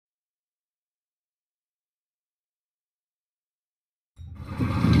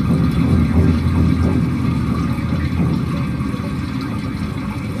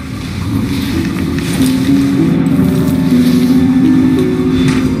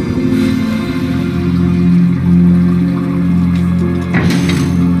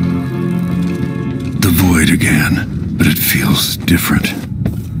feels different.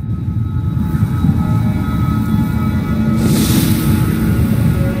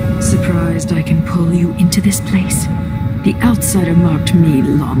 Surprised I can pull you into this place? The outsider marked me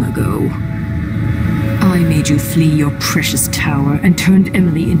long ago. I made you flee your precious tower and turned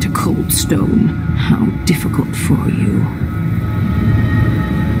Emily into cold stone. How difficult for you.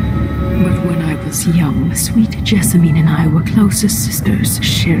 But when I was young, sweet Jessamine and I were close as sisters,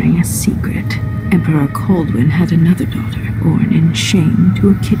 sharing a secret. Emperor Kaldwin had another daughter, born in shame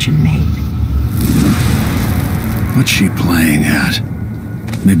to a kitchen maid. What's she playing at?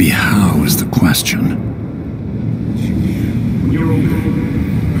 Maybe how is the question. You're older.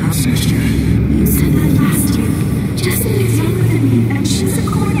 Perhaps next year. You said that last year. Jessamine is younger than me, and she's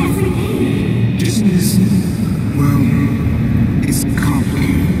a court every day. Business, well, it's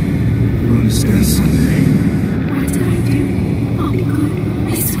complicated. We'll discuss someday. What did I do? I'll be good.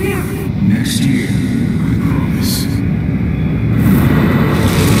 I swear. Next year, I promise.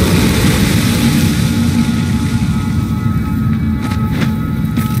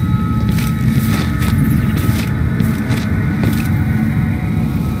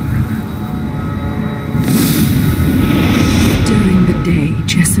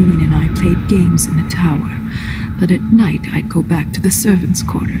 Jessamine and I played games in the tower, but at night I'd go back to the servants'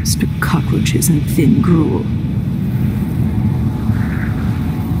 quarters to cockroaches and thin gruel.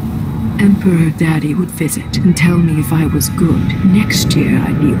 Emperor Daddy would visit and tell me if I was good, next year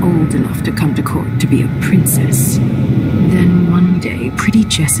I'd be old enough to come to court to be a princess. Then one day, pretty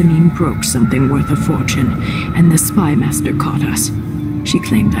Jessamine broke something worth a fortune, and the spy master caught us. She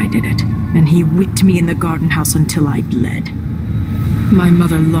claimed I did it, and he whipped me in the garden house until I bled. My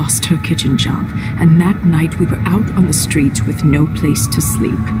mother lost her kitchen job, and that night we were out on the streets with no place to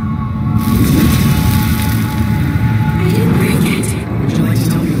sleep. I didn't break it. Would you like to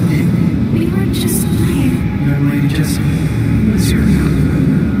tell me your name? We were just playing. Young Lady Jessamine. What's your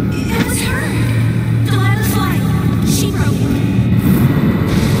name? It was her. Delilah's life. She broke it.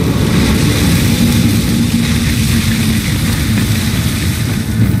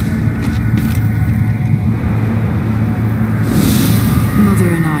 Mother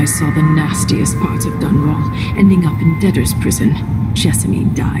and I saw the nastiest parts of Dunwall, ending up in debtor's prison.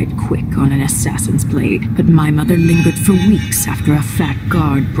 Jessamine died quick on an assassin's blade, but my mother lingered for weeks after a fat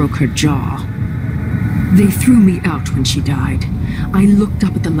guard broke her jaw. They threw me out when she died. I looked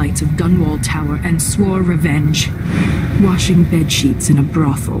up at the lights of Dunwall Tower and swore revenge. Washing bedsheets in a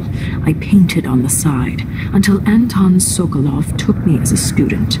brothel, I painted on the side, until Anton Sokolov took me as a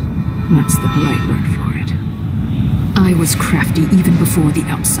student. That's the polite word for it. I was crafty even before the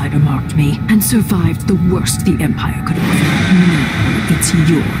outsider marked me, and survived the worst the Empire could offer. Now it's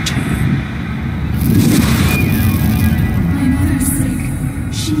your turn. My mother's sick.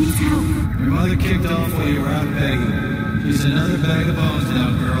 She needs help. Your mother kicked off while you were out begging. She's another bag of bones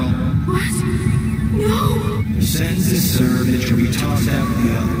now, girl. What? No! Your sentence is served and she'll be tossed out with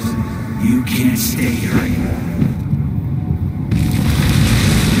the others. You can't stay here anymore.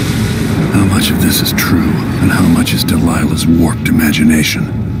 How much of this is true, and how much is Delilah's warped imagination?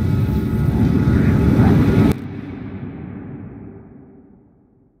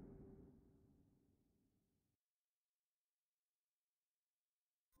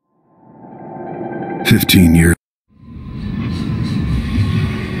 "15 years.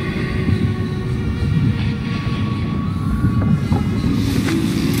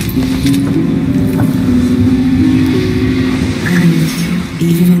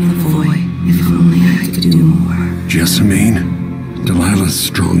 Even in the void, if only I could do more. Jessamine? Delilah's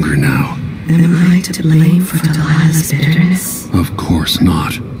stronger now. Am I to blame for Delilah's bitterness? Of course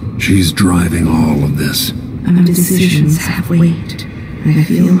not. She's driving all of this. Our decisions have weight. I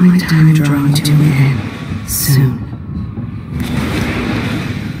feel my time drawing to an end soon.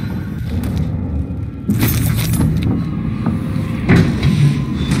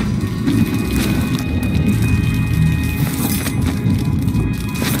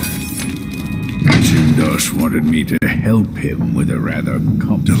 Wanted me to help him with a rather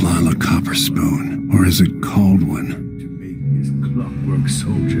Delilah Copperspoon, or is it Kaldwin? to make his clockwork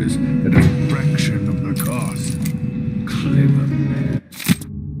soldiers at a fraction of the cost. Clever man.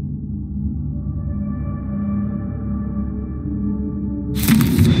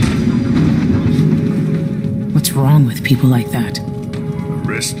 What's wrong with people like that? A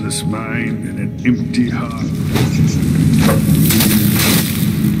restless mind and an empty heart.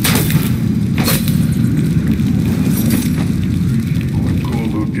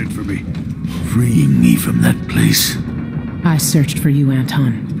 For me, freeing me from that place. I searched for you,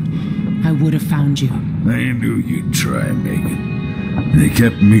 Anton. I would have found you. I knew you'd try, Megan. They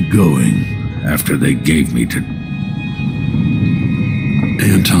kept me going after they gave me to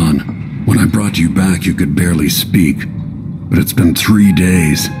Anton, when I brought you back, you could barely speak. But it's been 3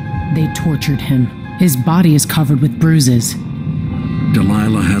 days. They tortured him. His body is covered with bruises.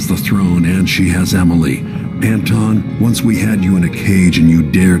 Delilah has the throne and she has Emily. Anton, once we had you in a cage and you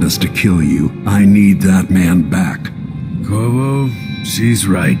dared us to kill you, I need that man back. Corvo, she's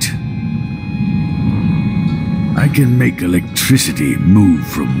right. I can make electricity move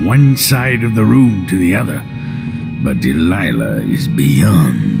from one side of the room to the other, but Delilah is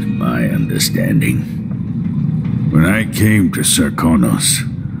beyond my understanding. When I came to Serkonos,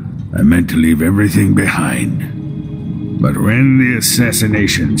 I meant to leave everything behind. But when the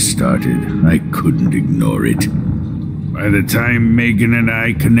assassination started, I couldn't ignore it. By the time Megan and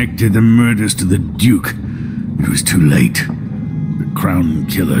I connected the murders to the Duke, it was too late. The Crown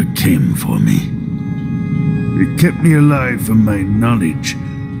Killer came for me. It kept me alive from my knowledge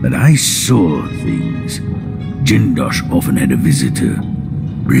that I saw things. Jindosh often had a visitor,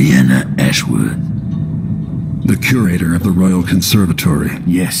 Brianna Ashworth. The curator of the Royal Conservatory.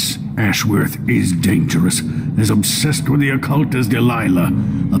 Yes, Ashworth is dangerous, as obsessed with the occult as Delilah.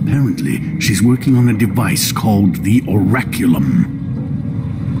 Apparently, she's working on a device called the Oraculum.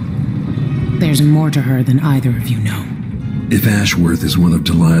 There's more to her than either of you know. If Ashworth is one of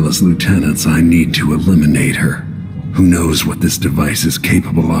Delilah's lieutenants, I need to eliminate her. Who knows what this device is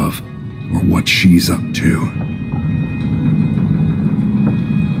capable of, or what she's up to.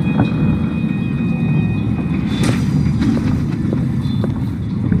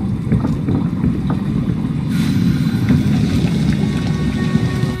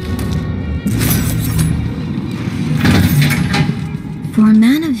 For a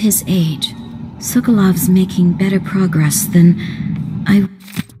man of his age, Sokolov's making better progress than I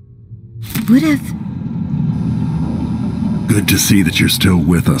would have. Good to see that you're still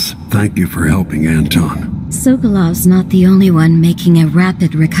with us. Thank you for helping Anton. Sokolov's not the only one making a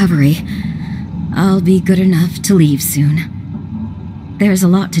rapid recovery. I'll be good enough to leave soon. There's a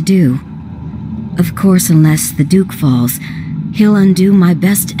lot to do. Of course, unless the Duke falls, he'll undo my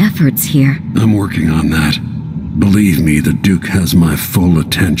best efforts here. I'm working on that. Believe me, the Duke has my full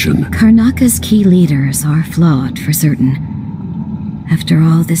attention. Karnaka's key leaders are flawed, for certain. After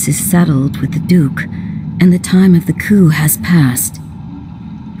all this is settled with the Duke, and the time of the coup has passed,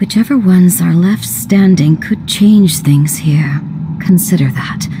 whichever ones are left standing could change things here. Consider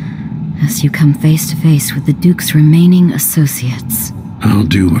that, as you come face to face with the Duke's remaining associates. I'll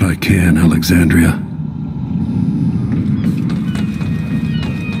do what I can, Alexandria.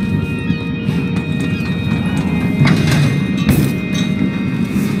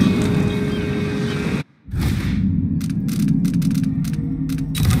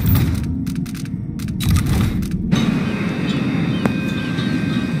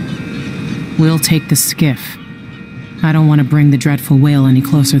 We'll take the skiff. I don't want to bring the dreadful whale any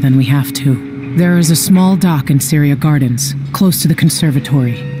closer than we have to. There is a small dock in Syria Gardens, close to the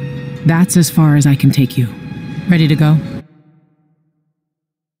conservatory. That's as far as I can take you. Ready to go?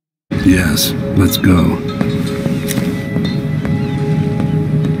 Yes, let's go.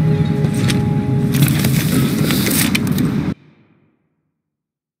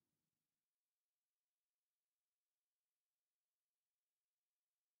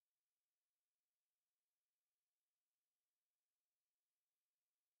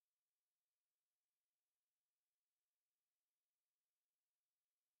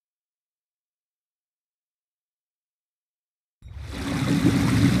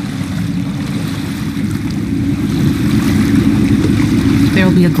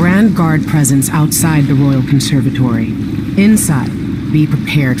 There'll be a Grand Guard presence outside the Royal Conservatory. Inside, be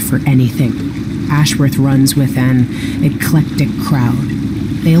prepared for anything. Ashworth runs with an eclectic crowd.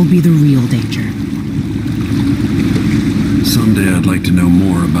 They'll be the real danger. Someday I'd like to know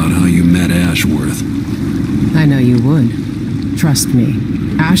more about how you met Ashworth. I know you would. Trust me,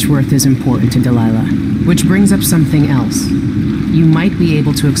 Ashworth is important to Delilah. Which brings up something else. You might be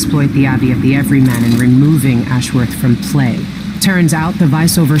able to exploit the Abbey of the Everyman in removing Ashworth from play. Turns out the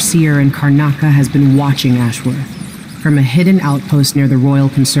Vice Overseer in Karnaka has been watching Ashworth from a hidden outpost near the Royal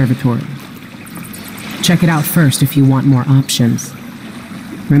Conservatory. Check it out first if you want more options.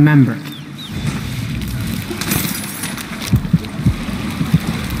 Remember,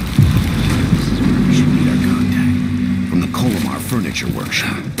 Should meet our contact from the Colomar Furniture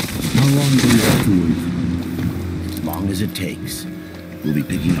Workshop. How long do we have to wait? As long as it takes. We'll be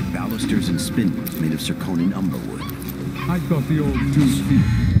picking up balusters and spindles made of Zirconian umberwood. I got the old 2 feet.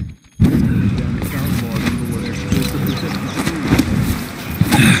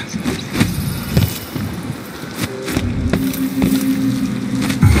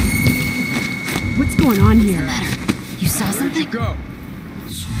 What's going on here? You saw something? Go.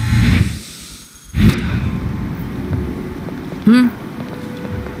 I'm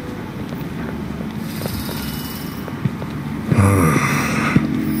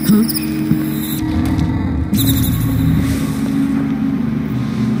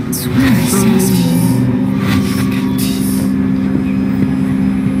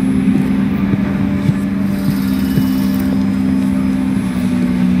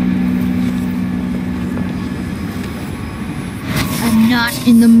not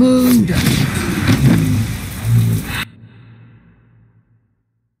in the mood.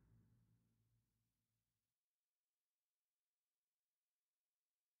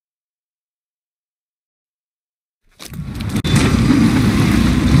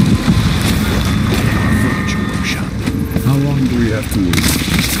 How long do we have to wait?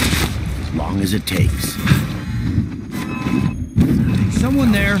 As long as it takes.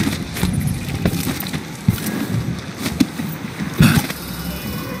 Someone there.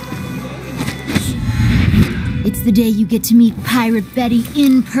 It's the day you get to meet Pirate Betty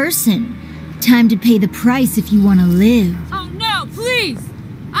in person. Time to pay the price if you want to live. Oh no, please!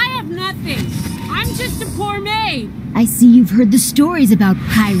 I have nothing. I'm just a poor maid. I see you've heard the stories about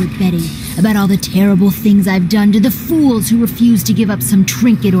Pirate Betty, about all the terrible things I've done to the fools who refuse to give up some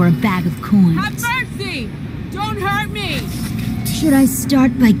trinket or a bag of coins. Have mercy! Don't hurt me! Should I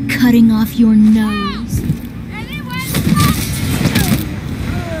start by cutting off your nose? Anyone?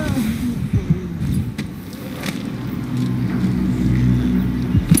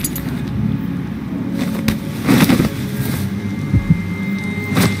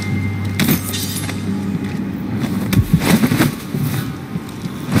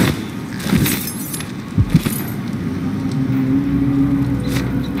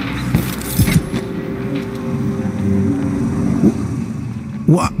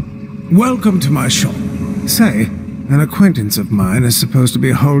 Welcome to my shop. Say, an acquaintance of mine is supposed to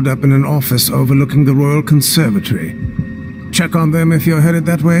be holed up in an office overlooking the Royal Conservatory. Check on them if you're headed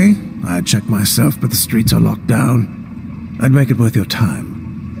that way. I'd check myself, but the streets are locked down. I'd make it worth your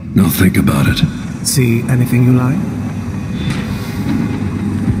time. I'll think about it. See anything you like?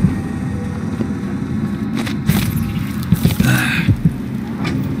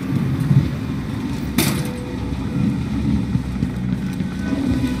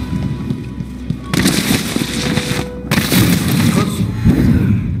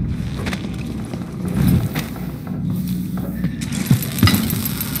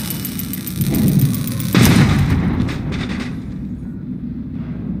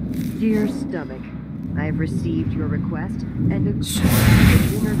 Dear Stomach, I have received your request and agree that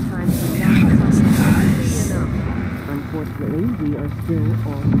dinner time from now is enough. Unfortunately, we are still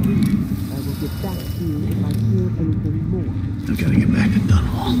on leave. I will get back to you if I hear anything more. I've got to get back to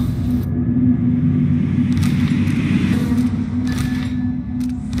Dunwall.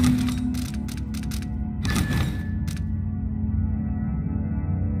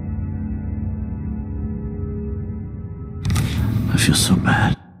 I feel so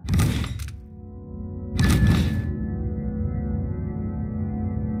bad.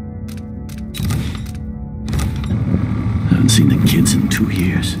 I haven't seen the kids in 2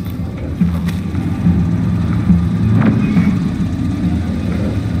 years.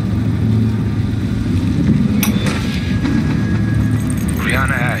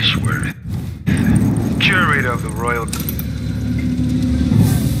 Brianna Ashworth, curator of the Royal...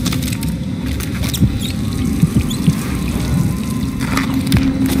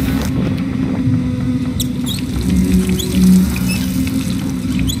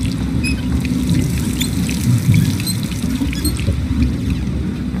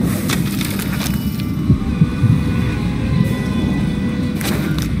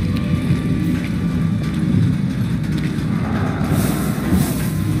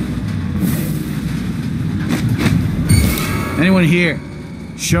 Anyone here?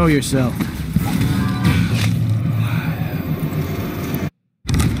 Show yourself.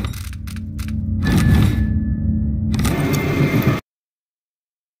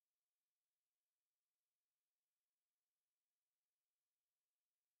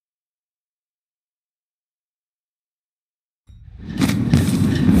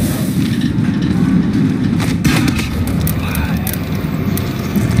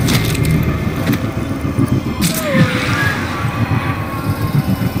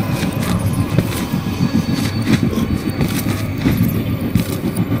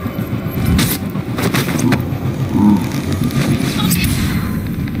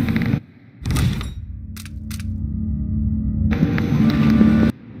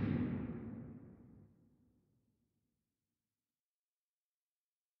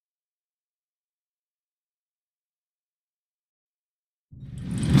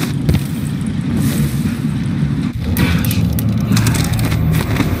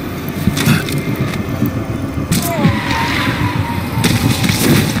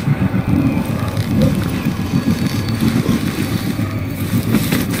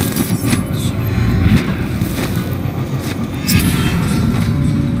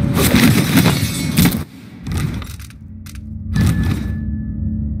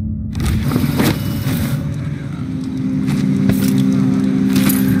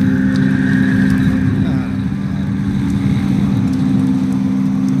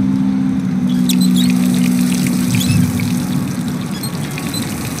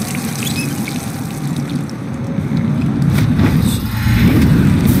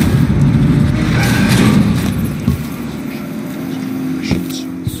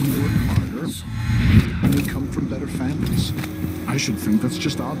 families. I should think that's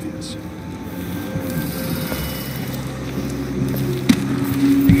just obvious.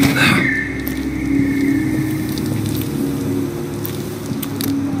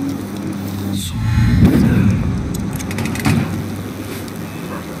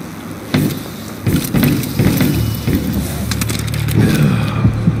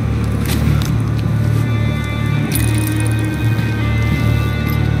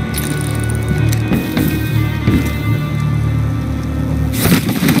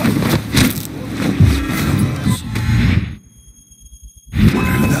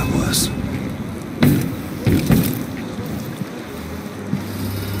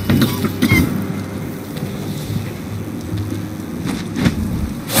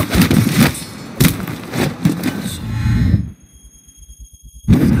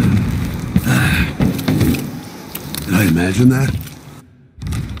 Imagine that?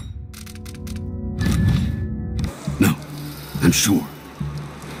 No, I'm sure.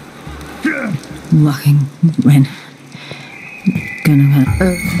 Walking when gonna have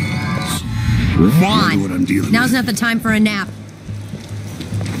Come on. What I'm dealing Now's with. not the time for a nap.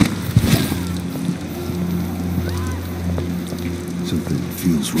 Something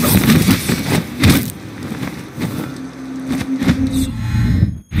feels wrong.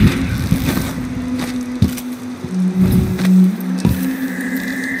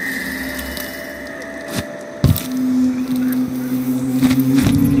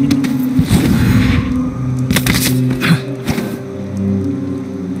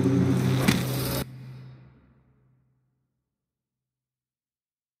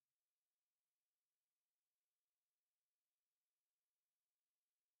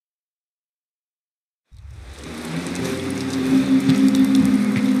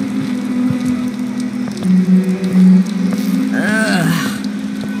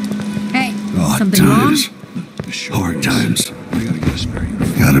 Something wrong? Hard times.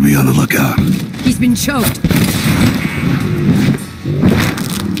 Gotta be on the lookout. He's been choked.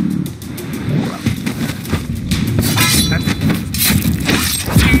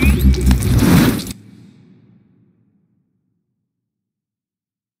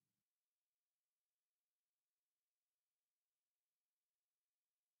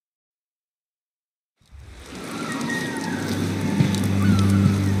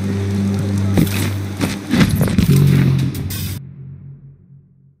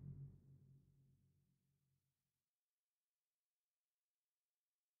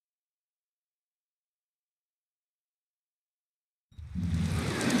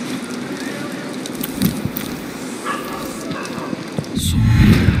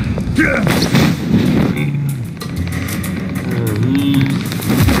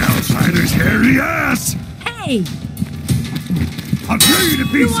 Outsider's hairy ass! Hey! I'll tear you to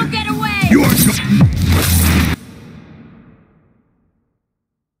pieces! You won't get away! You are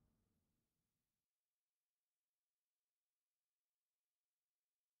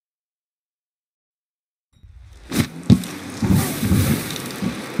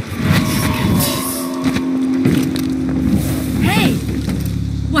Hey!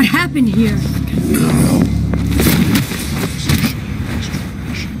 What happened here?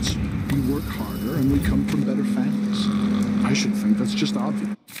 We work harder and we come from better families. I should think that's just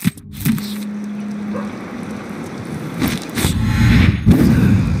obvious.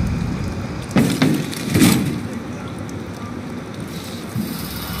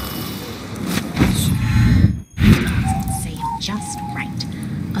 Say it just right.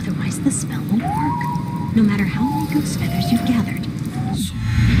 Otherwise the spell won't work. No matter how many goose feathers you've gathered.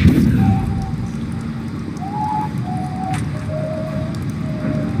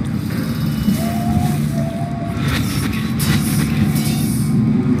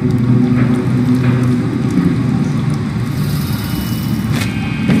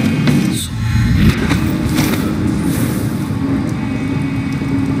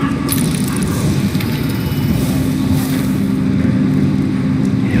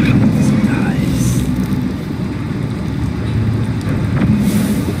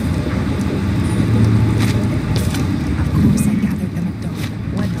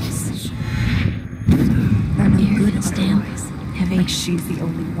 She's the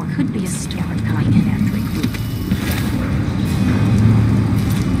only one. Could be a start coming in after a group.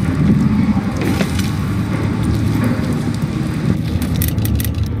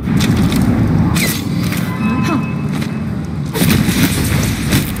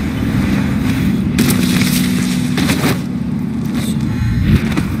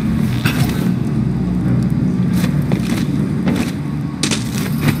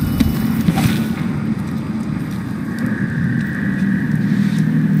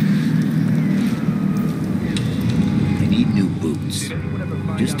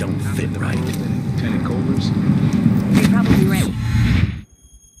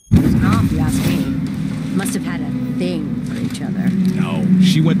 each other. No,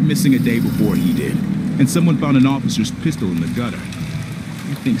 she went missing a day before he did. And someone found an officer's pistol in the gutter.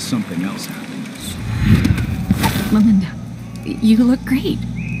 I think something else happened. Melinda, you look great.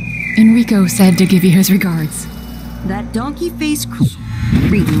 Enrico said to give you his regards. That donkey-faced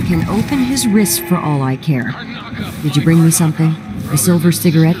cretin can open his wrist for all I care. Did you bring me something? A silver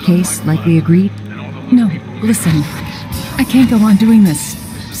cigarette case, like we agreed? No, listen. I can't go on doing this.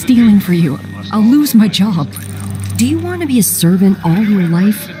 Stealing for you. I'll lose my job. Do you want to be a servant all your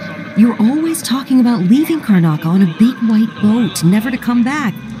life? You're always talking about leaving Karnak on a big white boat, never to come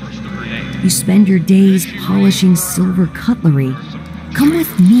back. You spend your days polishing silver cutlery. Come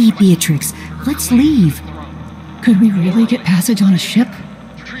with me, Beatrix. Let's leave. Could we really get passage on a ship?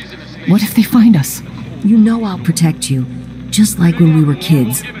 What if they find us? You know I'll protect you, just like when we were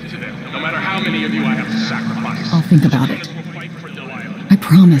kids. No matter how many of you I have to sacrifice. I'll think about it. I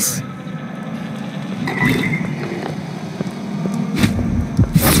promise.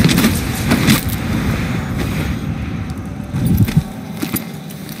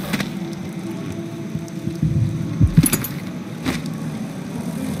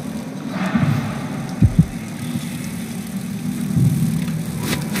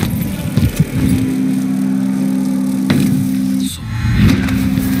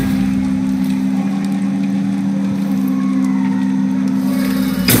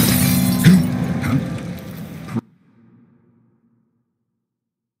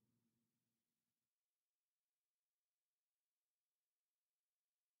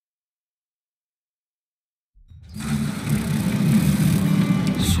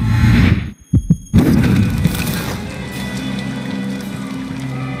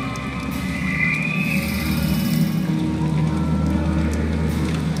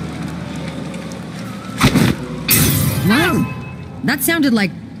 That sounded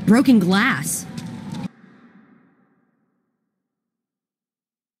like broken glass.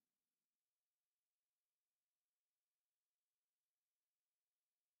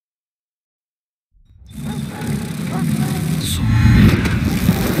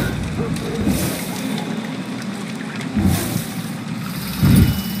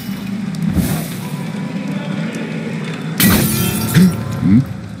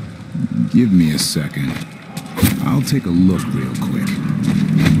 Give me a second. I'll take a look real quick.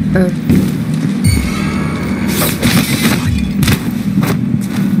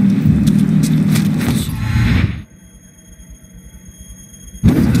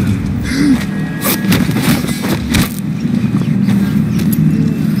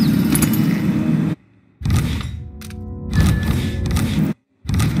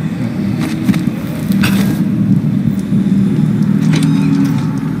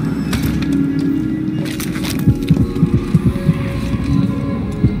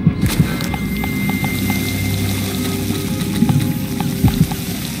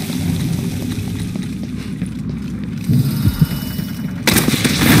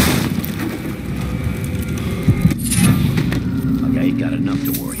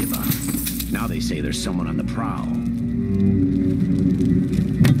 There's someone on the prowl.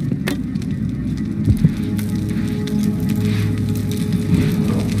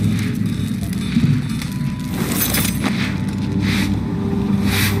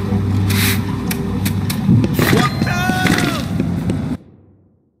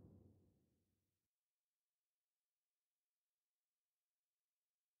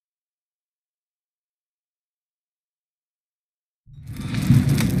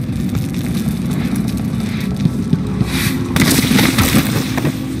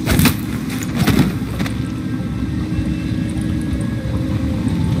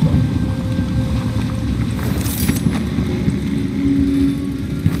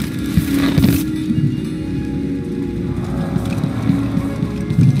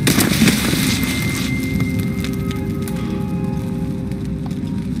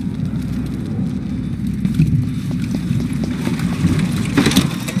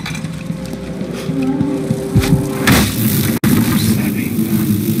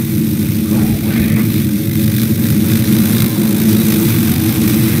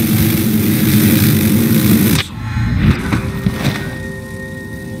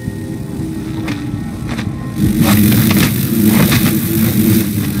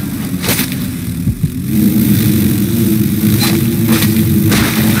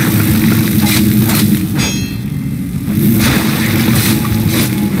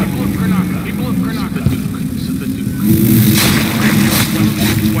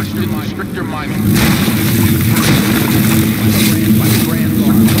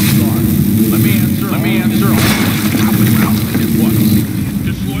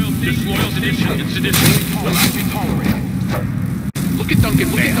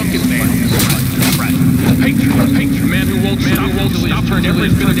 Duncan Bale. A man who won't stop turn every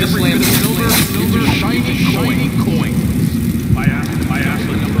bit of this land silver into shiny coin. I asked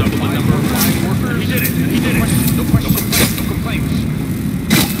him to double the number of mine workers. He did it. No questions, no complaints.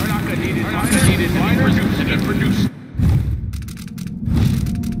 Karnaka needed miners, and he produced.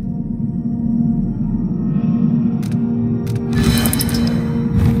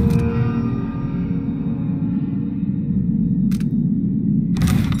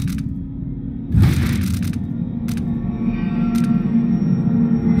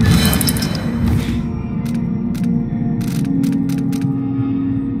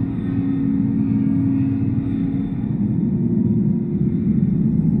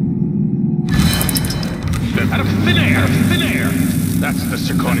 Out of thin air. That's the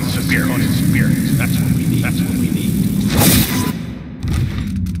Zirconian spirit. That's what we need.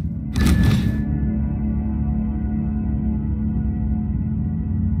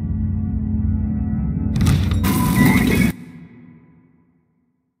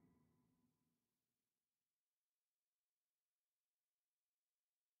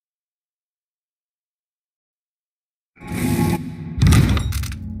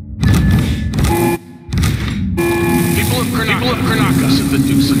 People of Karnaka, this is the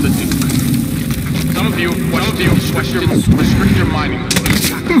Duke. Some of you restrict your mining.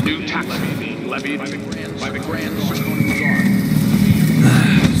 New tax levied by the Grand Zirconian Guard.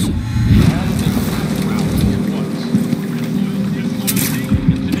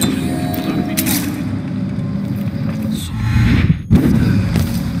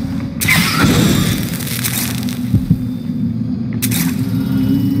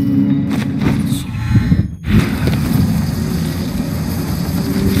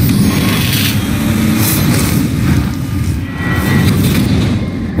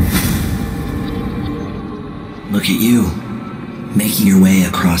 Look at you, making your way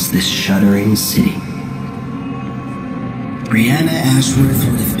across this shuddering city. Brianna Ashworth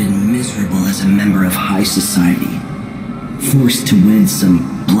would have been miserable as a member of high society, forced to wed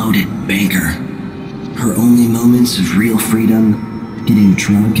some bloated banker. Her only moments of real freedom, getting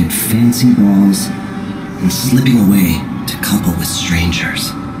drunk at fancy balls, and slipping away to couple with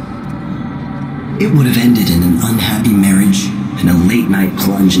strangers. It would have ended in an unhappy marriage and a late-night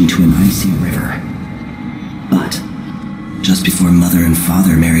plunge into an icy river. But just before Mother and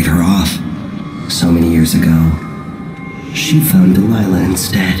Father married her off, so many years ago, she found Delilah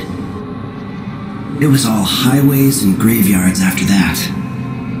instead. It was all highways and graveyards after that,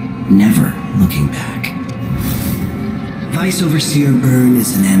 never looking back. Vice Overseer Byrne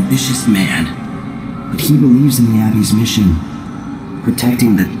is an ambitious man, but he believes in the Abbey's mission,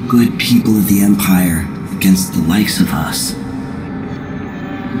 protecting the good people of the Empire against the likes of us.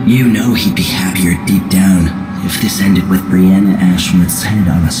 You know he'd be happier deep down if this ended with Brianna Ashworth's head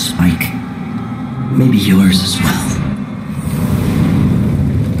on a spike. Maybe yours as well.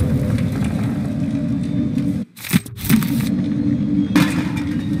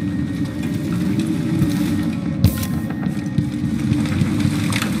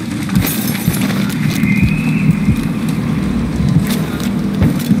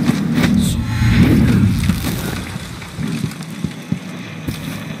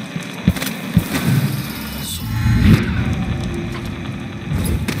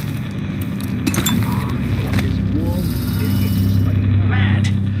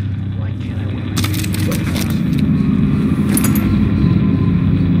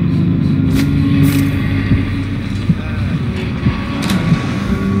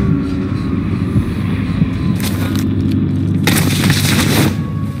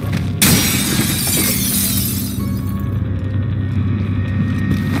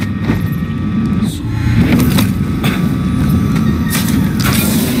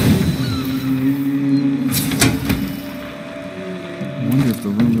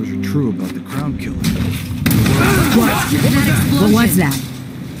 What was that?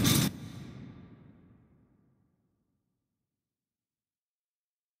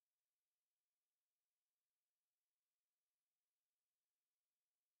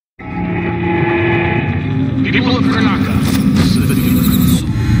 People of Karnaka, this is the Duke.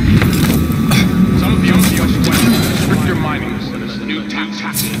 Some of you restrict your mining. This new tax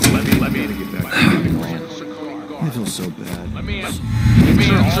levy. I feel so bad. Let me answer this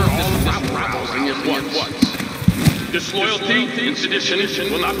rousing at once. Disloyalty and sedition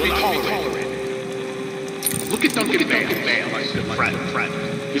will not be tolerated. Look at Duncan Bale, my good friend.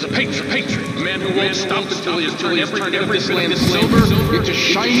 He's a patriot, a man who won't stop until he has turned every land silver into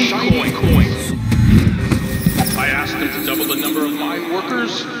shiny coins. I asked him to double the number of mine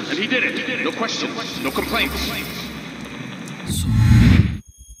workers, and he did it. No questions, no complaints.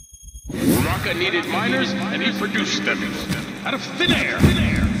 America needed miners, and he produced them. Out of thin air.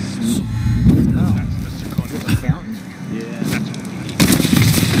 Fountain? Yeah, that's what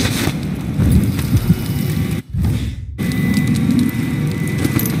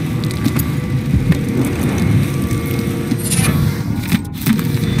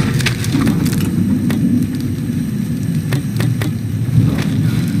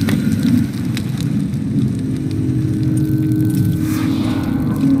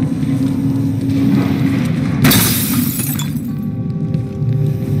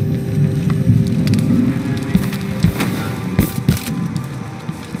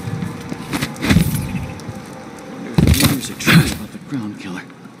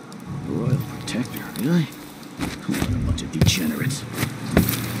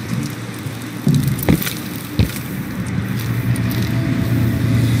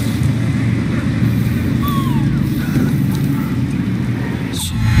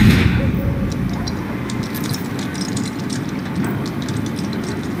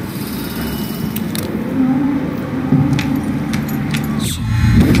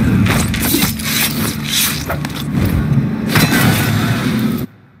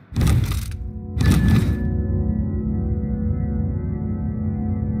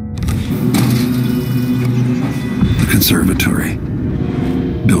Conservatory.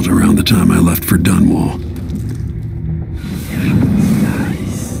 Built around the time I left for Dunwall.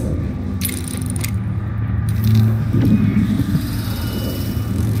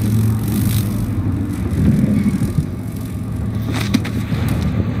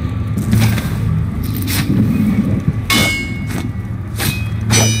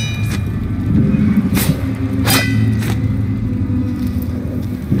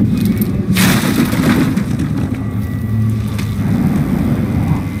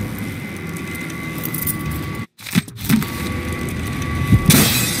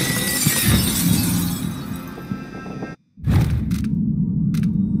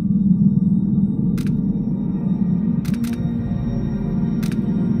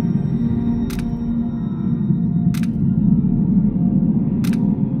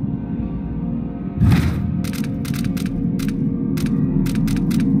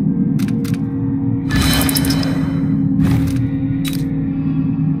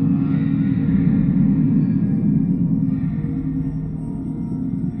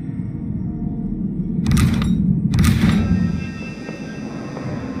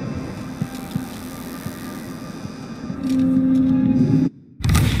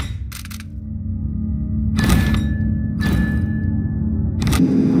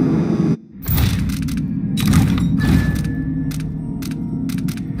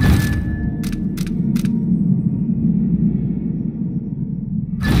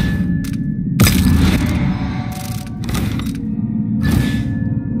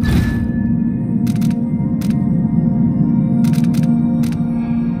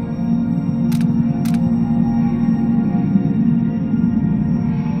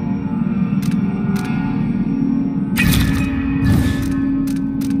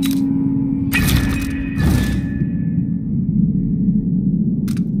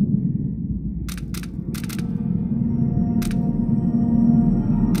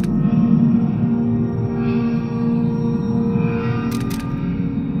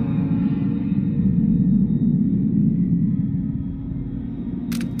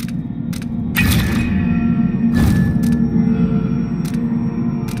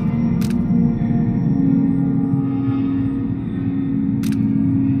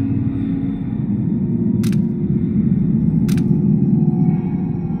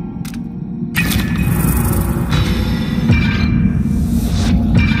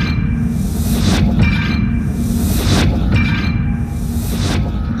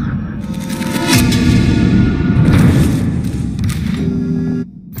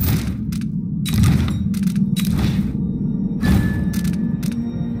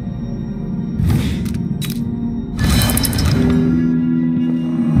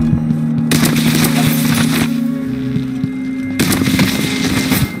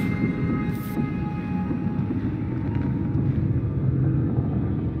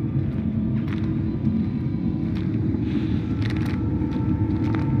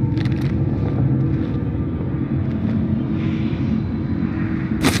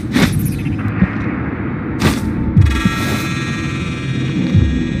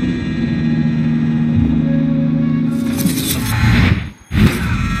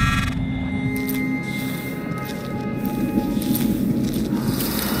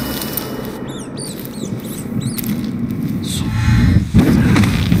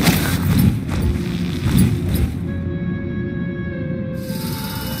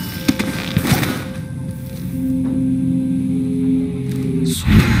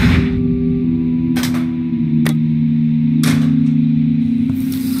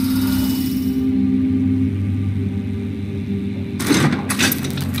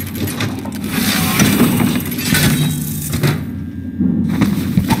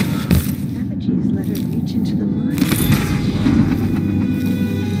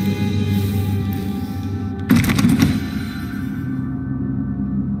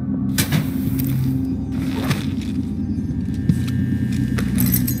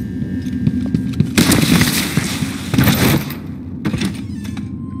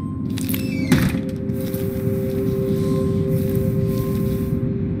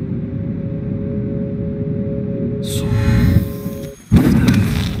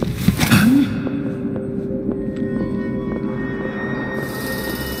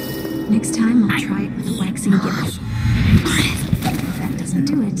 doesn't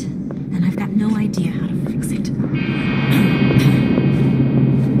do it, then I've got no idea how to fix it.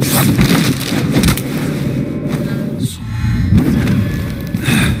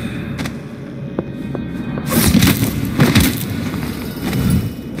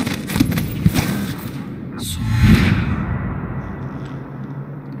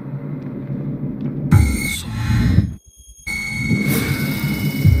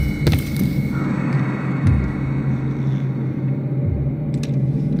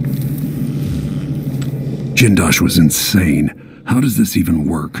 Jindosh was insane. How does this even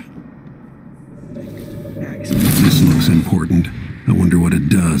work? This looks important. I wonder what it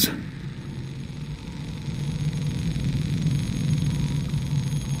does.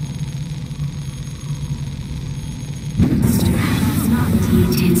 He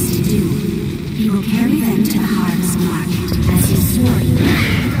intends to do. He will carry them to the harvest market as he swore he would.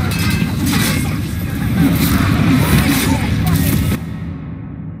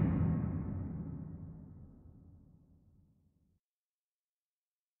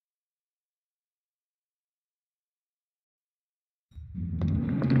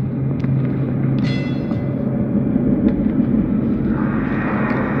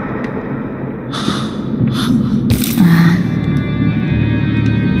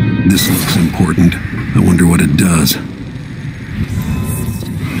 This looks important. I wonder what it does. He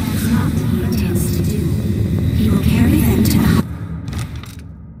intends to do. He will carry them to the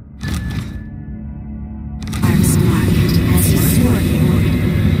harvest market as he swore he would.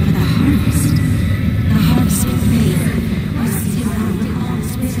 For the harvest of faith was surrounded all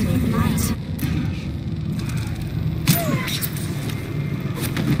spirit of light.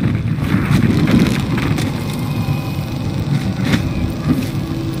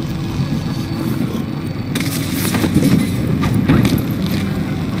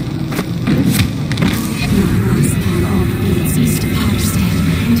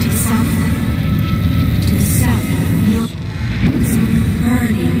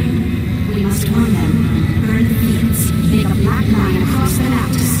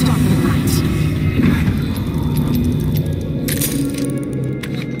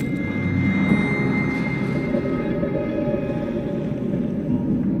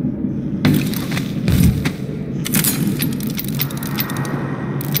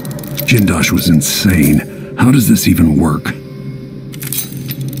 Jindosh was insane. How does this even work?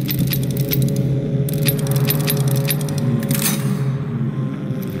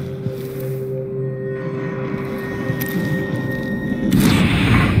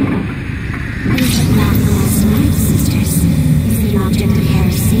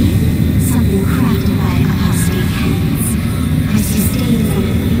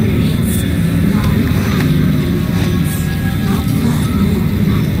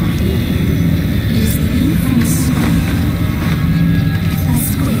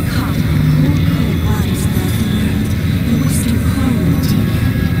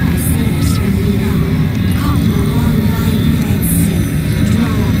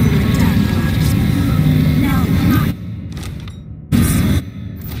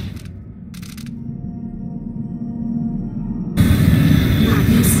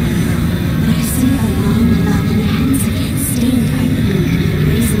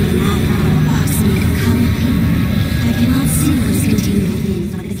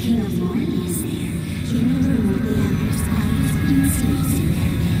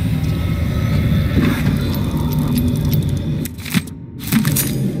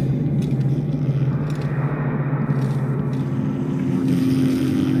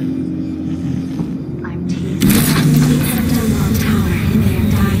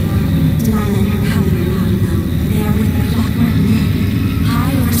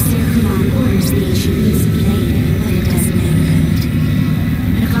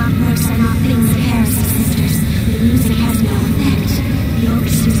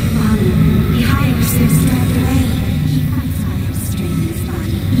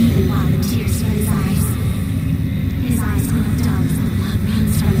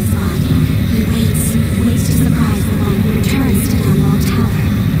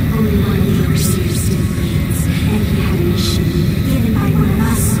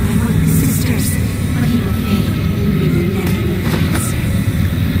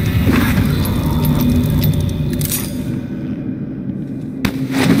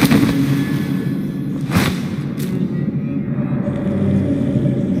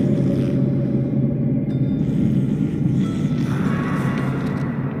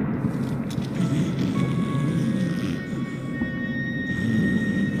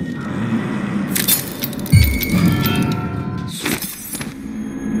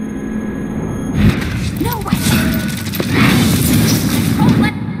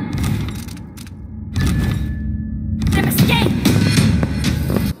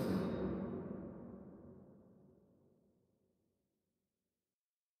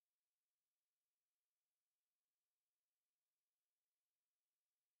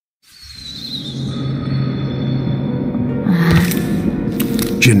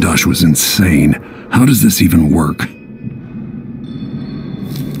 Jindosh was insane. How does this even work?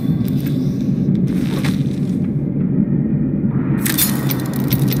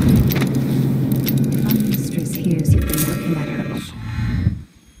 Mistress hears you've been looking at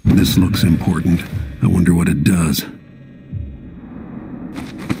her. This looks important. I wonder what it does.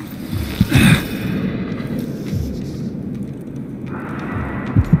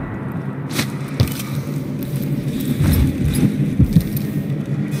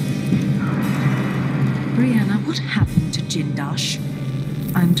 Brianna, what happened to Jindosh?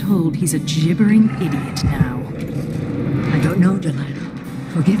 I'm told he's a gibbering idiot now. I don't know, Delilah.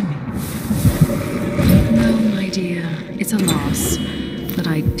 Forgive me. No, my dear. It's a loss. But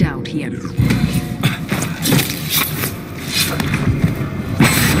I doubt he ever...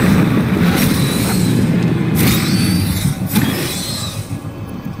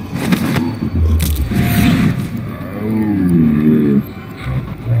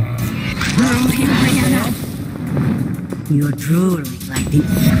 You're drooling like the...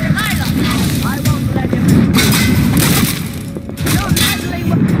 Delilah! I won't let him... Don't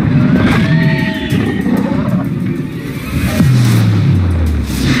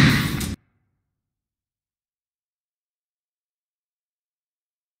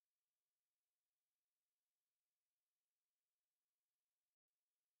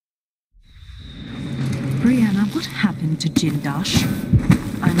Brianna, what happened to Jindosh?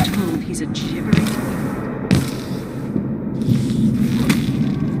 I'm told he's a gibbering...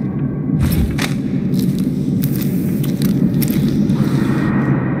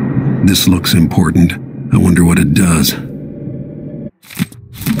 This looks important. I wonder what it does.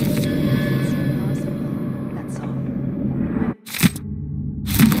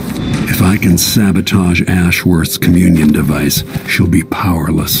 If I can sabotage Ashworth's communion device, she'll be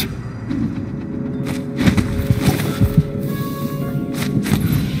powerless.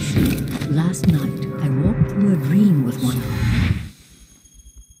 Last night, I walked through a dream with one of them.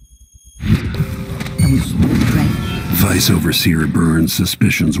 And we both drank. Vice Overseer Burns'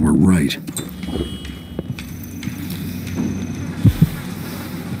 suspicions were right.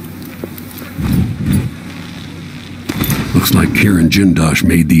 Looks like Karen Jindosh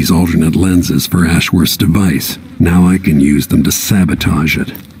made these alternate lenses for Ashworth's device. Now I can use them to sabotage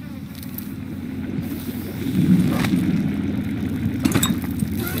it.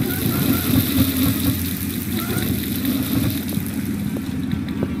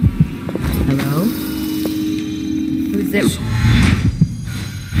 Hello? Who's there?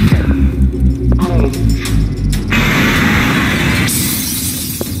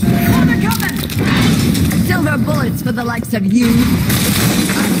 Silver bullets for the likes of you.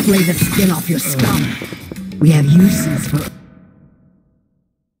 I'll flay the skin off your skull. We have uses for...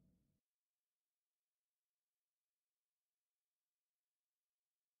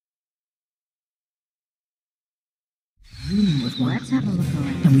 With one. Let's have a look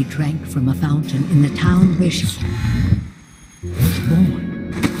around. And we drank from a fountain in the town where she was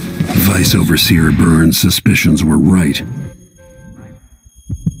born. Vice Overseer Burns' suspicions were right.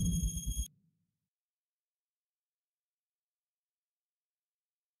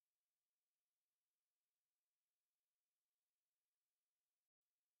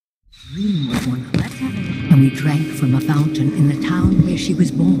 With one. Let's have a look. And we drank from a fountain in the town where she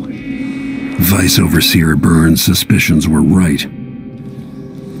was born. Vice Overseer Burns' suspicions were right.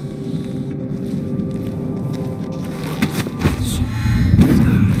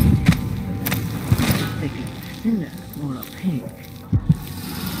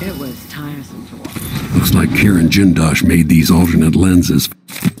 It was tiresome to watch. Looks like Karen Jindosh made these alternate lenses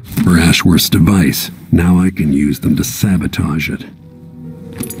for Ashworth's device. Now I can use them to sabotage it.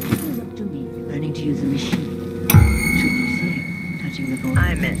 Look to me, learning to use a machine.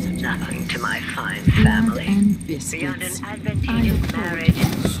 I meant nothing to my fine family. And biscuits. Beyond an advantageous marriage.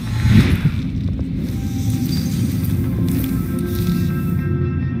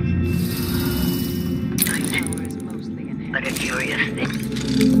 But a curious thing.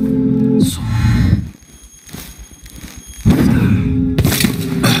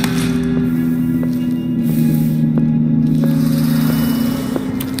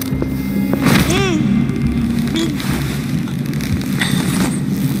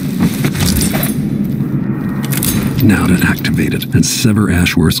 Now to activate it and sever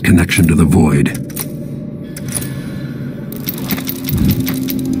Ashworth's connection to the void.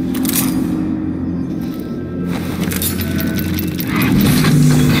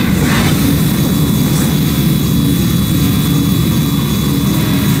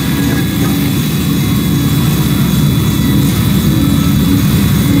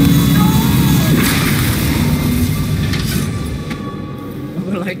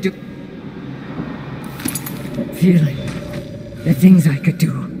 feeling. The things I could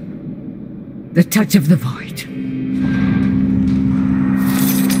do. The touch of the void.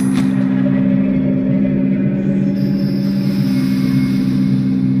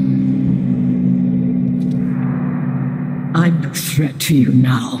 I'm no threat to you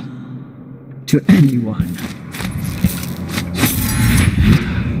now. To anyone.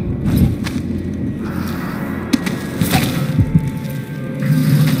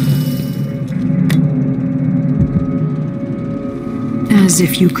 As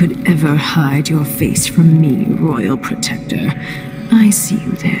if you could ever hide your face from me, Royal Protector. I see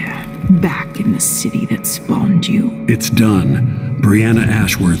you there, back in the city that spawned you. It's done. Brianna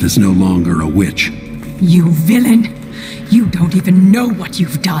Ashworth is no longer a witch. You villain! You don't even know what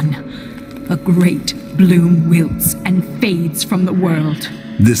you've done. A great bloom wilts and fades from the world.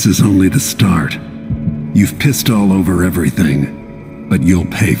 This is only the start. You've pissed all over everything, but you'll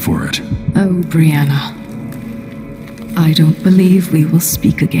pay for it. Oh, Brianna. I don't believe we will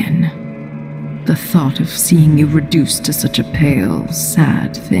speak again. The thought of seeing you reduced to such a pale,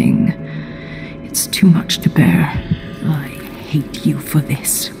 sad thing. It's too much to bear. I hate you for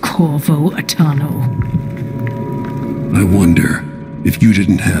this, Corvo Atano. I wonder, if you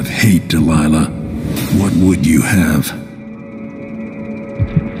didn't have hate, Delilah, what would you have?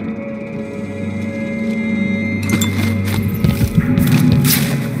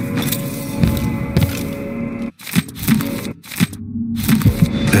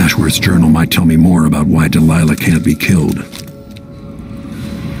 Ashworth's journal might tell me more about why Delilah can't be killed.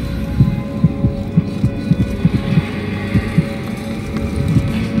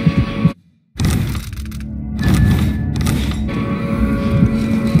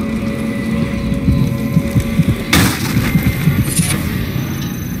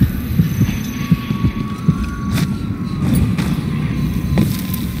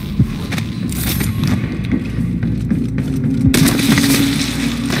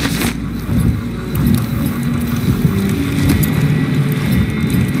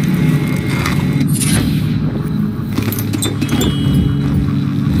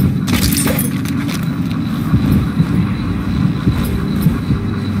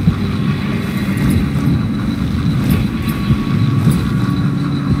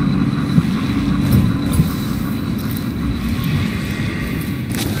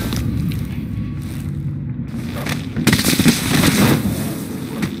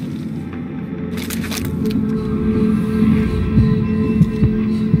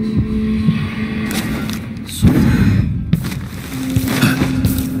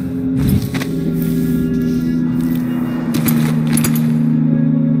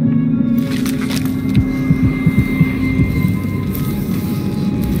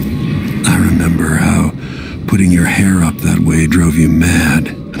 Putting your hair up that way drove you mad,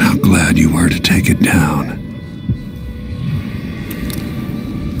 and how glad you were to take it down.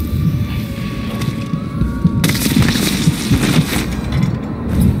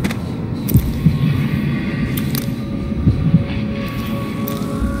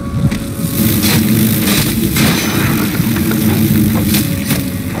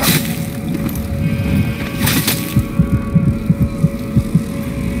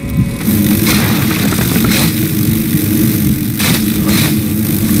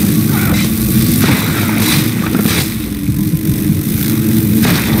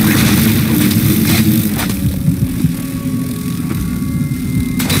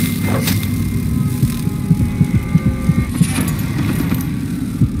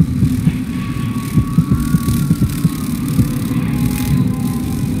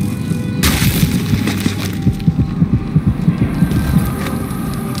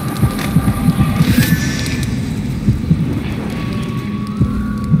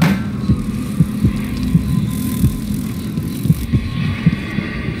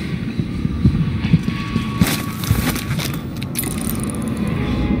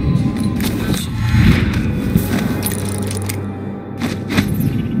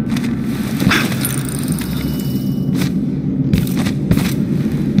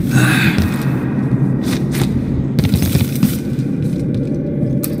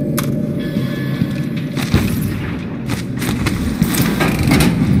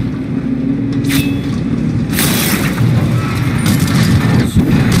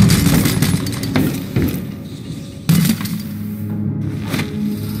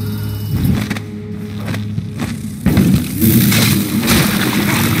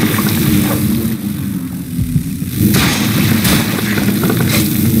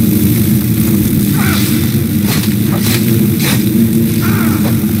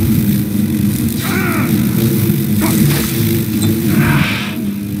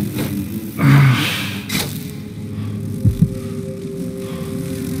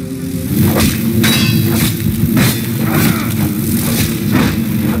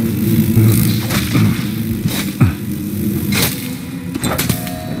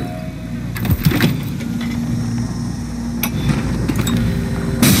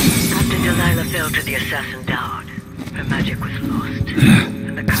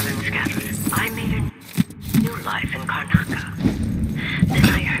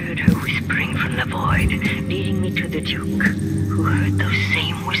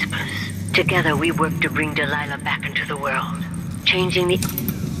 Together we work to bring Delilah back into the world, changing the...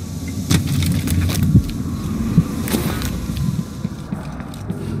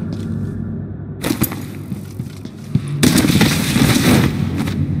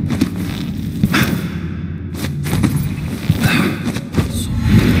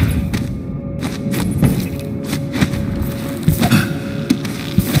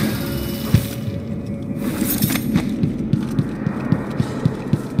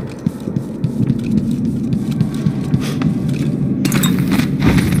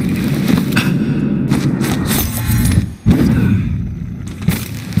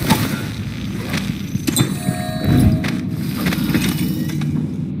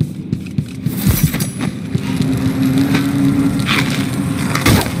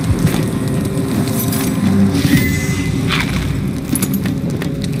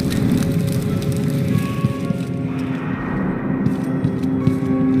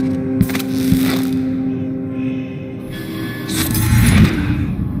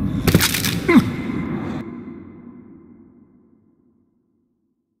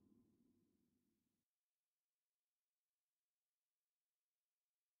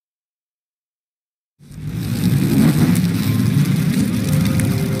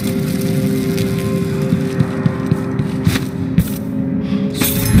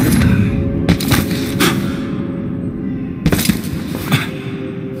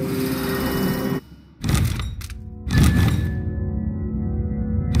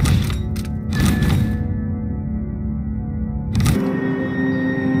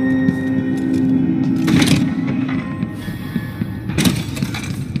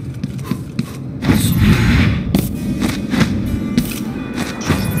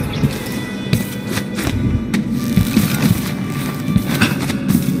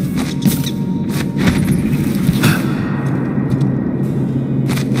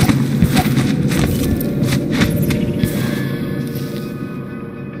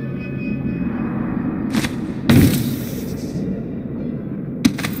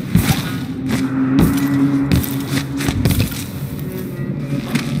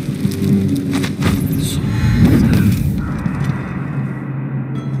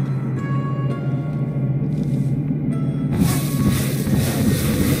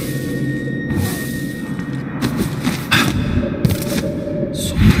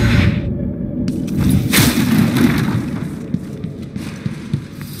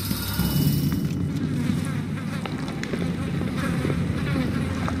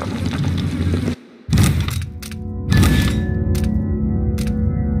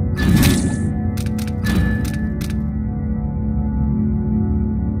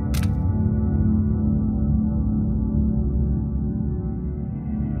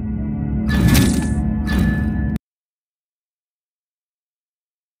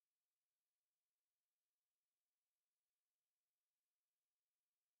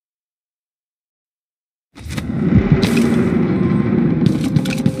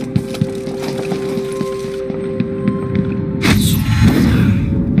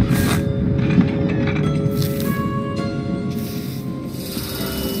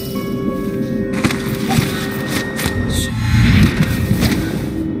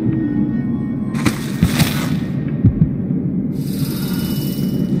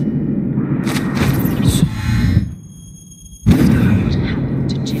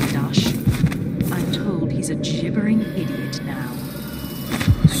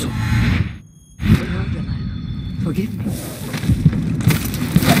 Forgive me.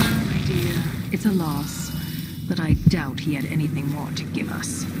 My dear, it's a loss, but I doubt he had anything more to give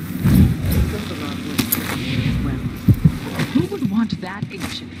us. Well, who would want that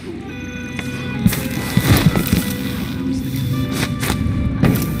ancient fool?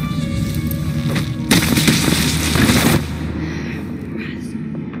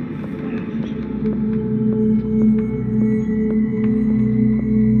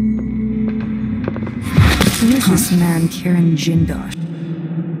 Who is this man, Karen Jindosh?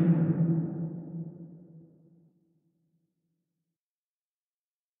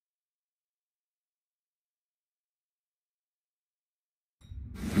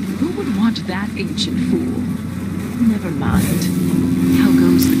 Who would want that ancient fool? Never mind. How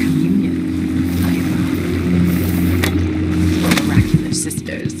goes the communion? Miraculous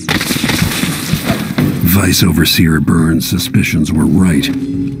sisters. Vice Overseer Burns' suspicions were right.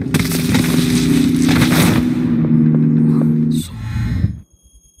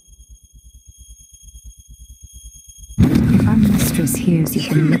 If our mistress hears you've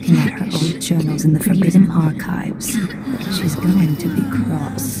been looking at her old journals in the Forbidden Archives, she's going to be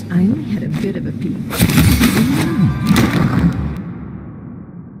cross. I only had a bit of a peek.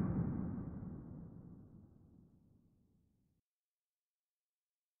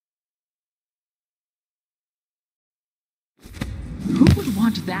 would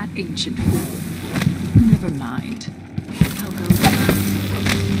want that ancient fool? Never mind. I'll go. I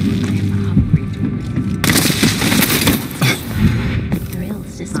am hungry to Thrill,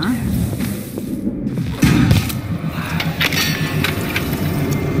 sister.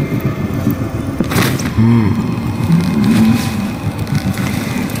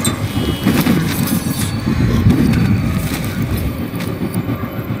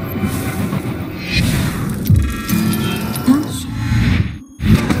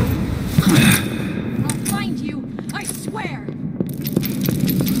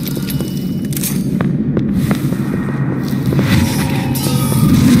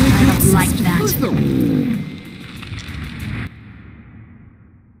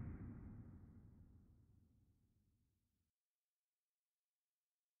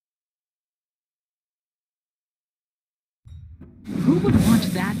 Who would want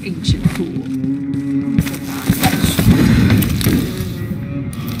that ancient fool?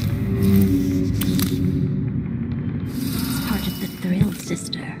 It's part of the thrill,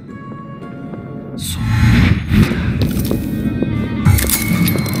 sister.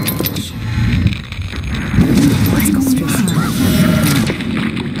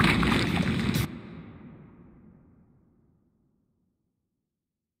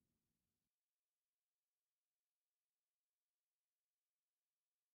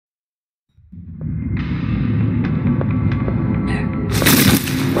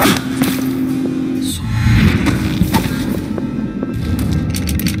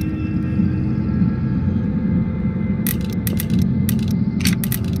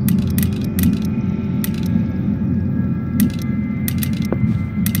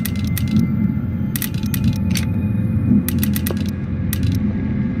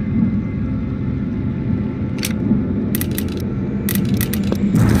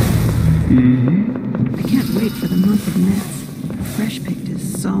 I can't wait for the month of Nets. Fresh picked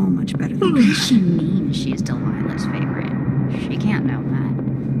is so much better than What does she mean she's Delilah's favorite? She can't know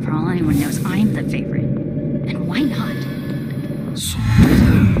that. For all anyone knows, I'm the favorite. And why not?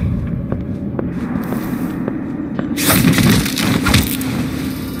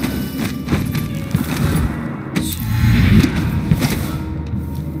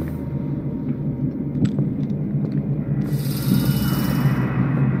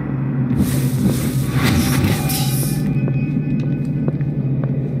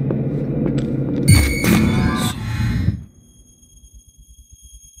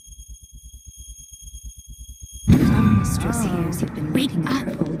 Mistress hears you've been looking at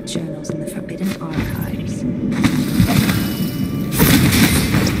her old journals in the forbidden archives.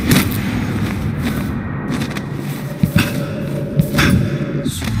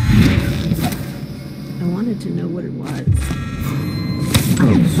 I wanted to know what it was.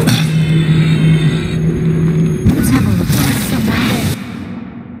 Let's have a look at it.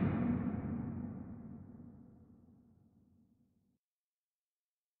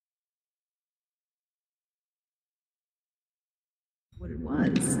 What it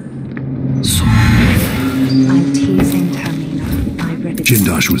was. I'm teasing Carmina. I read it.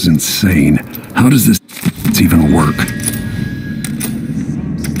 Jindosh was insane. How does this even work?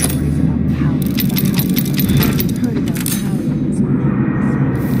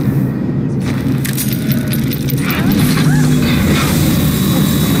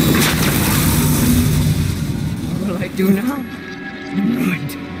 What will I do now?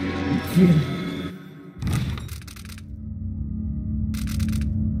 Right.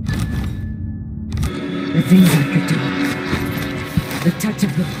 The things I could do. The touch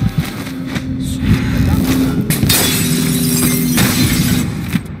of the...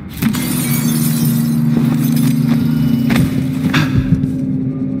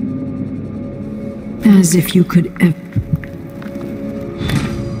 As if you could ever...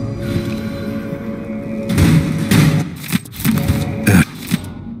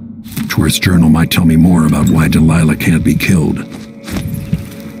 Ashworth's journal might tell me more about why Delilah can't be killed.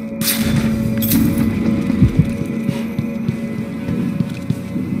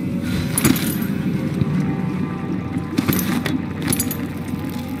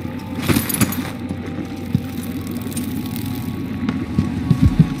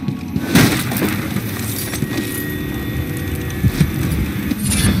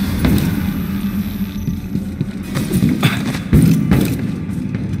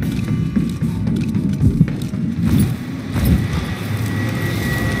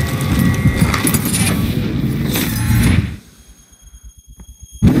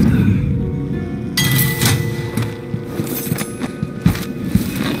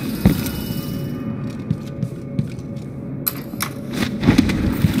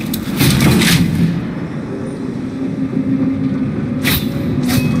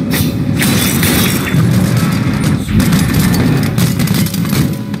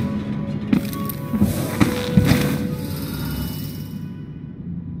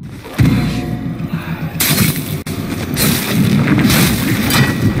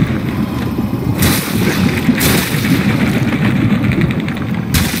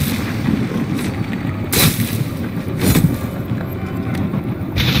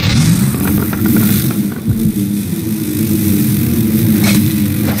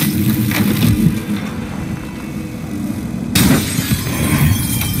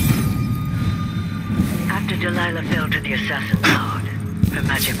 Her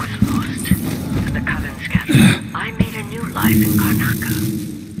magic was lost, and the coven scattered. I made a new life in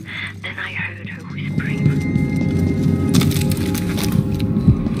Karnaka. Then I heard her whispering.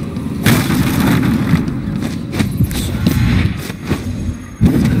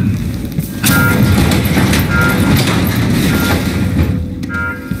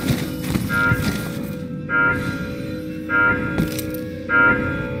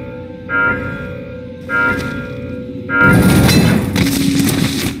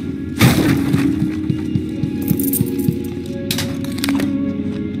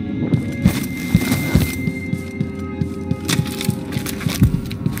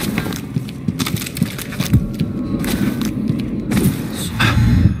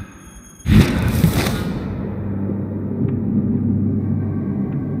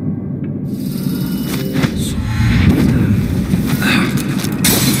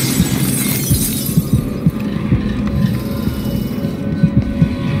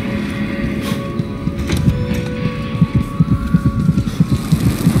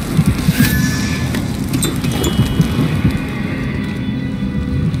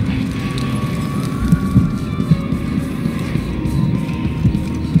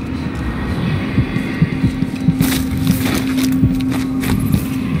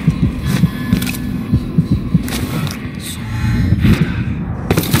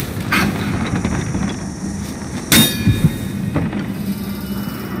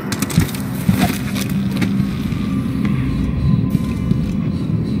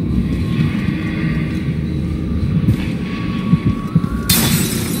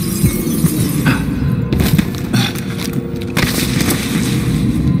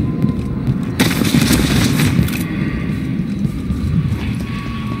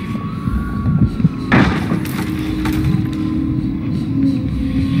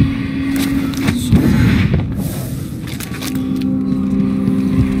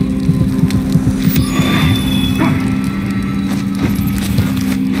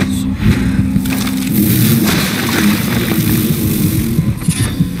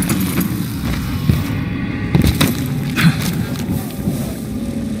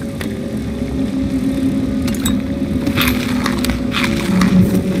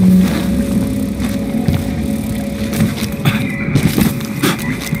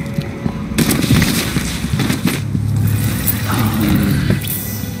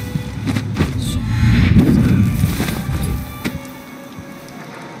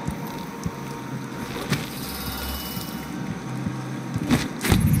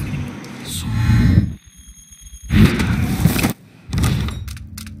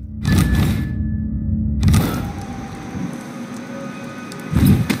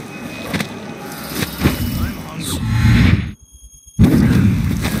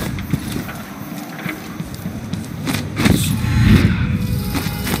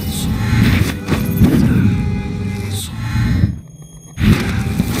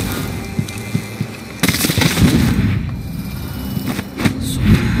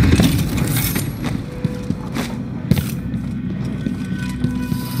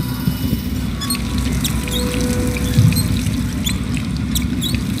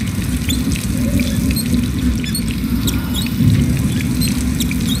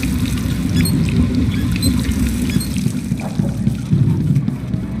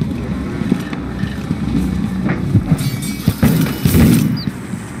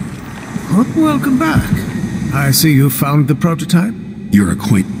 Welcome back. I see you found the prototype. Your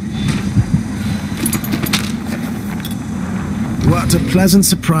acquaintance. What a pleasant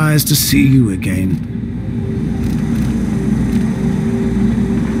surprise to see you again.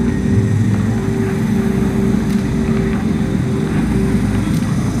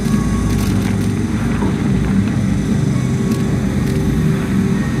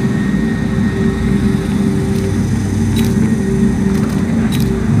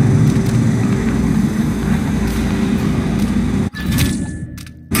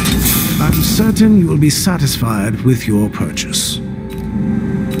 I'm certain you will be satisfied with your purchase.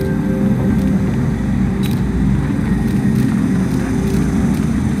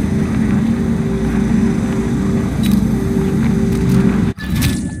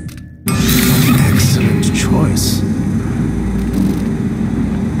 Excellent choice.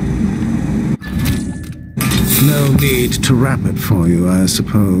 No need to wrap it for you, I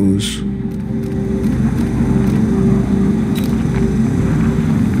suppose.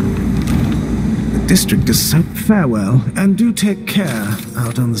 District is so farewell, and do take care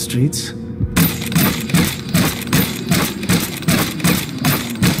out on the streets.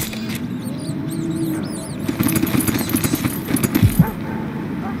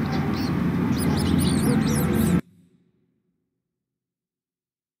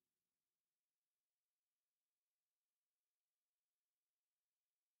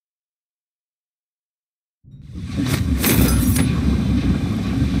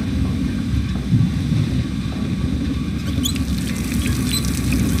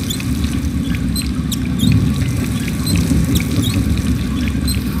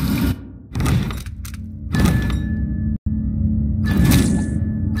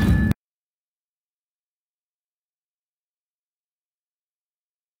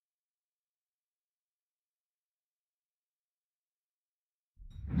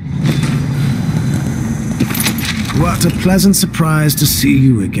 What a pleasant surprise to see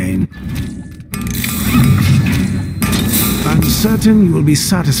you again. I'm certain you will be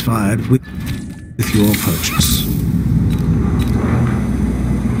satisfied with your purchase.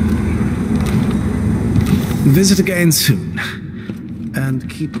 Visit again soon, and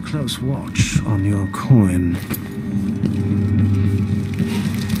keep a close watch on your coin.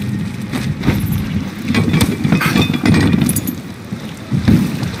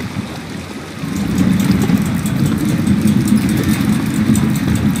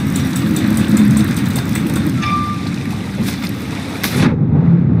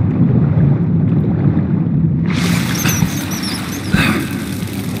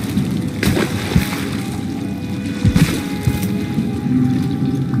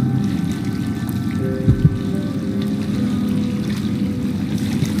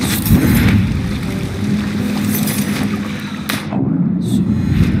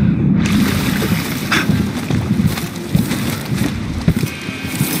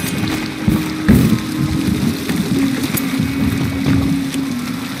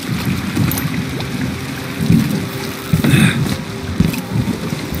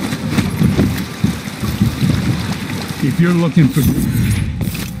 If you're looking for...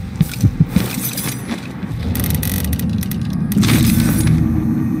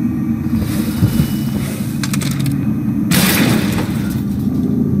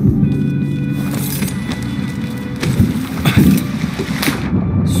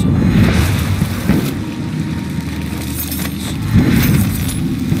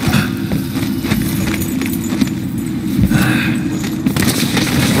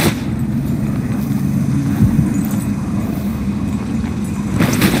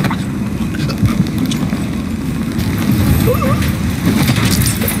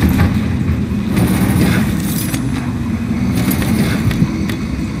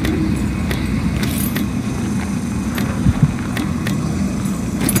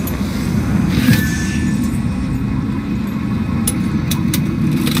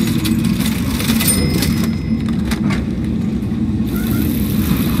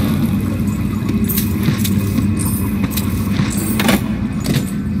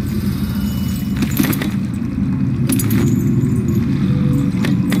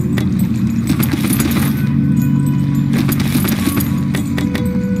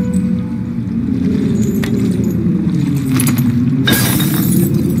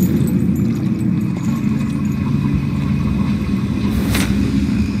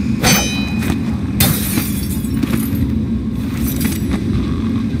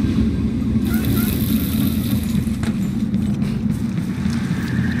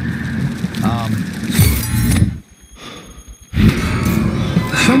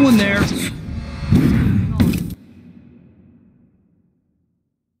 Someone there.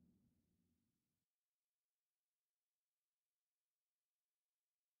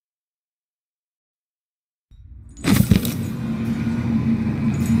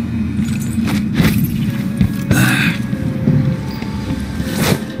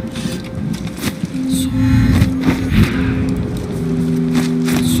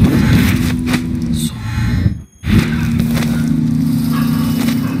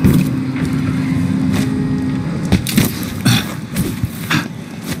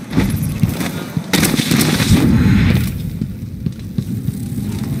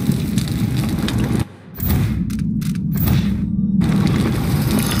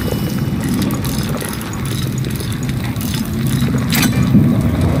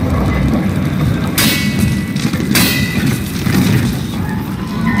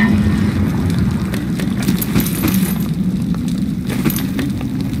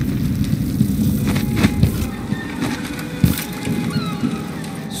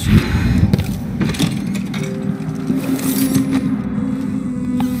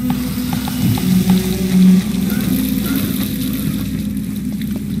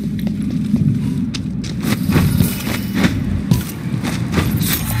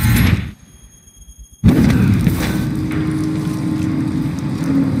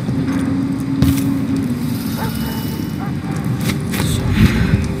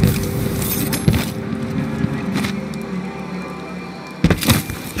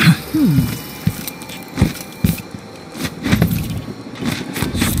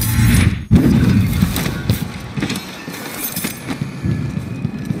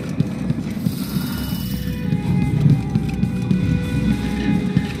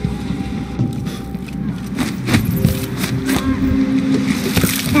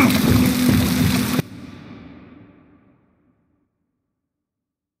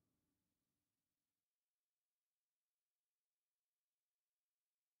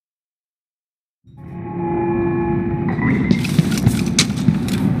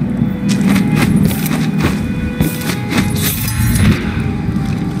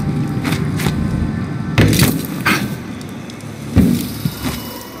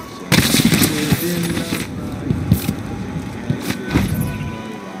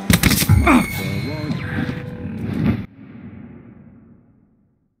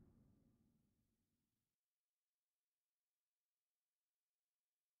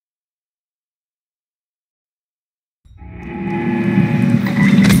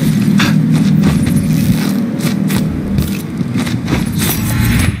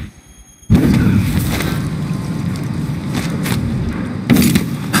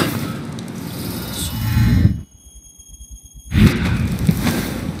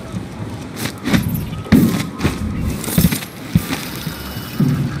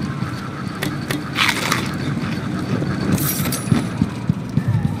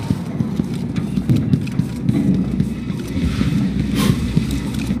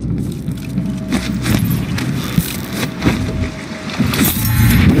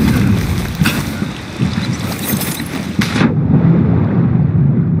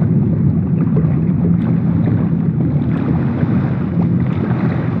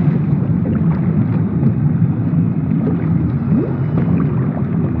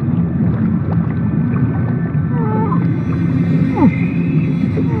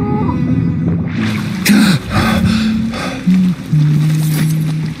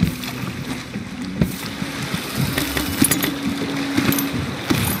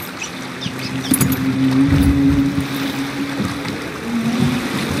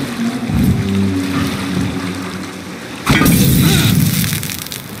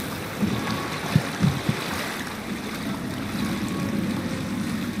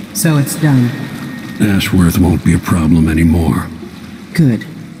 So it's done. Ashworth won't be a problem anymore. Good.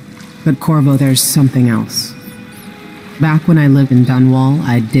 But Corvo, there's something else. Back when I lived in Dunwall,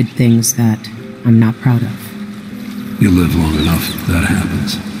 I did things that I'm not proud of. You live long enough, that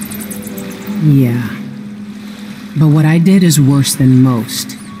happens. Yeah. But what I did is worse than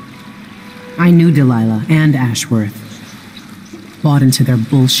most. I knew Delilah and Ashworth. Bought into their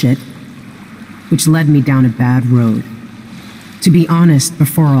bullshit, which led me down a bad road. To be honest,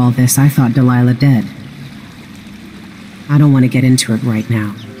 before all this, I thought Delilah dead. I don't want to get into it right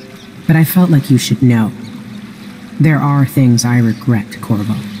now, but I felt like you should know. There are things I regret,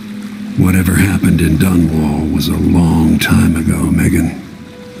 Corvo. Whatever happened in Dunwall was a long time ago, Megan.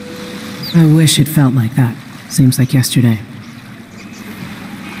 I wish it felt like that. Seems like yesterday.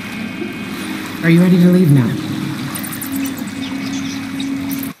 Are you ready to leave now?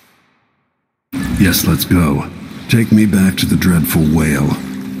 Yes, let's go. Take me back to the dreadful whale.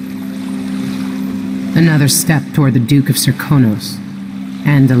 Another step toward the Duke of Serkonos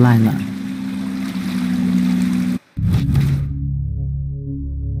and Delilah.